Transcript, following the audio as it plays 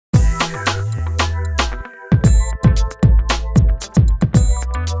Hello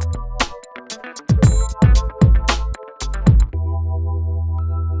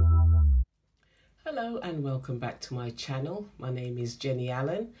and welcome back to my channel. My name is Jenny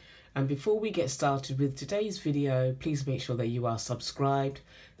Allen, and before we get started with today's video, please make sure that you are subscribed,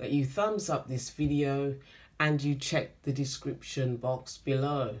 that you thumbs up this video, and you check the description box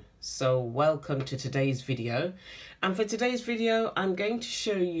below. So welcome to today's video, and for today's video I'm going to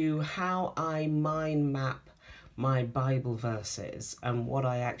show you how I mind map my Bible verses and what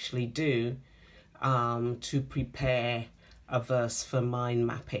I actually do to prepare a verse for mind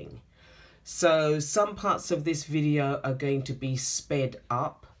mapping. So some parts of this video are going to be sped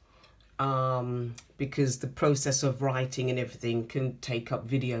up because the process of writing and everything can take up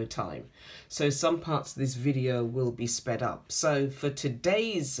video time. So some parts of this video will be sped up. So for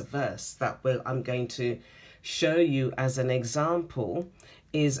today's verse that I'm going to show you as an example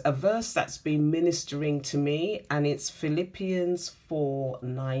is a verse that's been ministering to me, and it's Philippians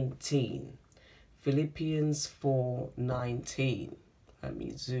 4:19. Philippians 4:19. Let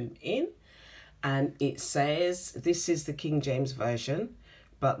me zoom in. And it says, this is the King James Version,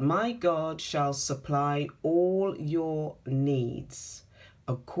 "But my God shall supply all your needs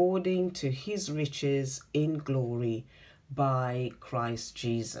according to his riches in glory by Christ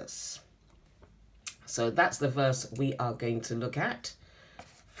Jesus." So that's the verse we are going to look at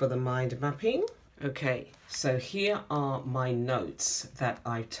for the mind mapping. Okay, so here are my notes that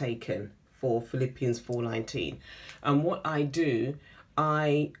I've taken for Philippians 4:19. And what I do,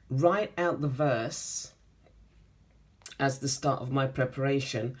 I write out the verse as the start of my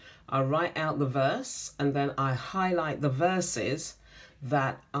preparation. I write out the verse and then I highlight the verses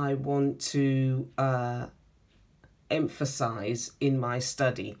that I want to emphasize in my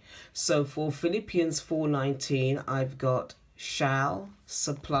study. So for Philippians 4:19, I've got shall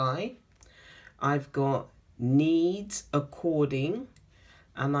supply, I've got needs according,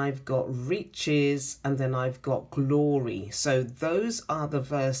 and I've got riches, and then I've got glory. So those are the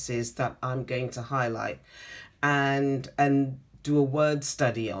verses that I'm going to highlight and do a word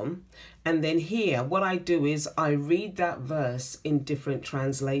study on. And then here, what I do is I read that verse in different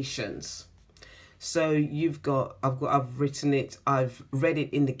translations. So I've read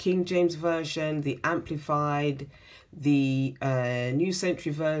it in the King James Version, the Amplified, the New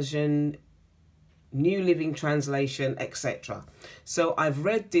Century Version, New Living Translation, etc. So I've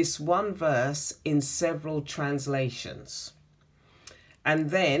read this one verse in several translations.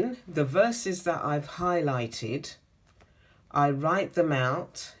 And then the verses that I've highlighted, I write them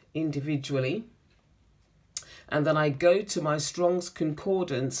out individually. And then I go to my Strong's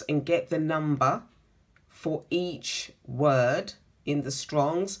Concordance and get the number for each word in the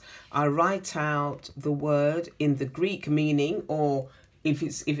Strong's. I write out the word in the Greek meaning, or if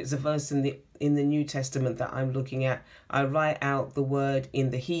it's a verse in the New Testament that I'm looking at, I write out the word in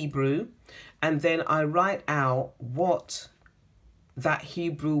the Hebrew, and then I write out what that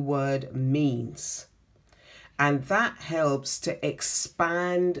Hebrew word means. And that helps to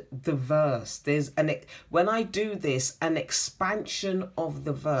expand the verse. When I do this, an expansion of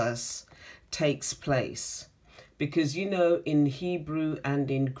the verse takes place. Because, you know, in Hebrew and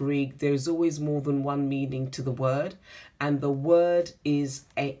in Greek, there's always more than one meaning to the word, and the word is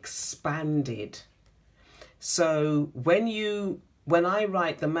expanded. So when I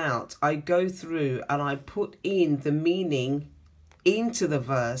write them out, I go through and I put in the meaning into the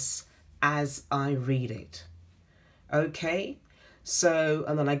verse as I read it. Okay? So,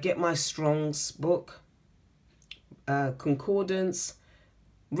 and then I get my Strong's book, concordance,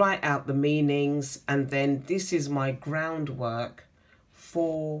 write out the meanings, and then this is my groundwork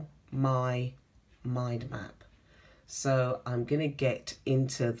for my mind map. So I'm going to get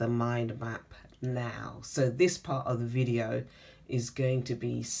into the mind map now. So this part of the video is going to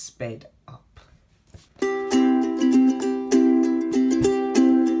be sped up.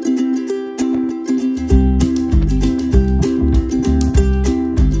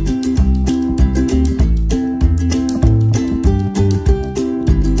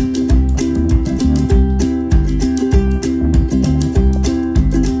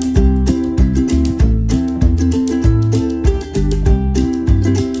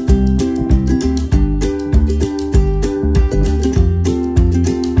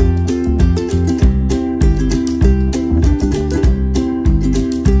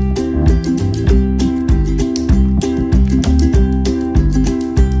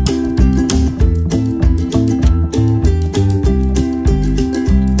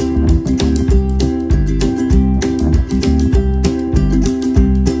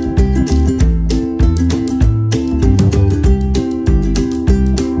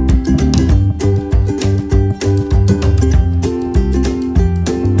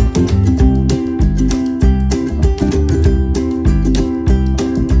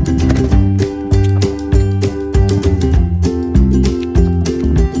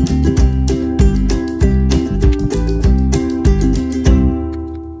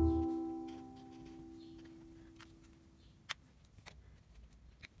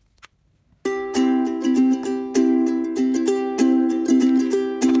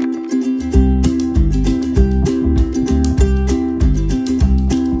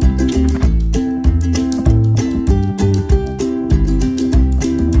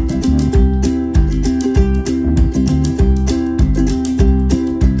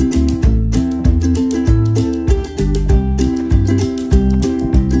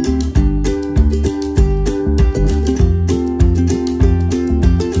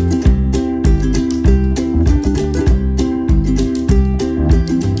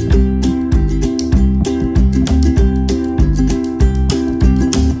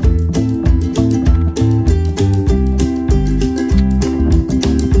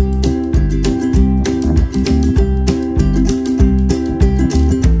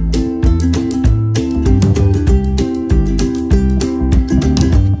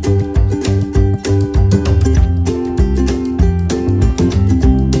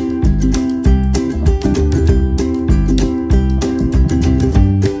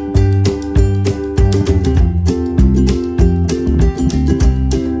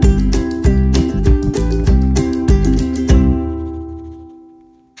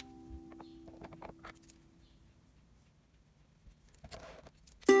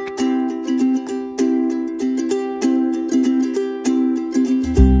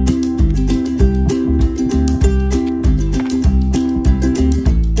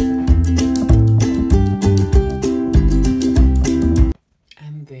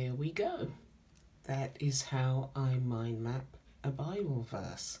 we go. That is how I mind map a Bible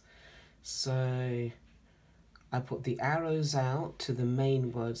verse. So I put the arrows out to the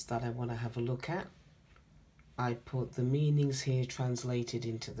main words that I want to have a look at. I put the meanings here translated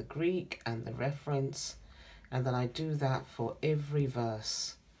into the Greek and the reference, and then I do that for every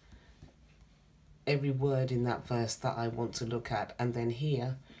verse, every word in that verse that I want to look at. And then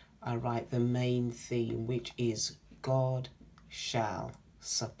here I write the main theme, which is God shall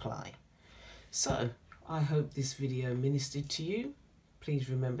supply. So I hope this video ministered to you. Please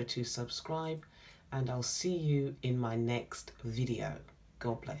remember to subscribe, and I'll see you in my next video.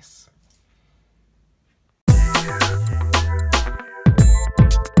 God bless.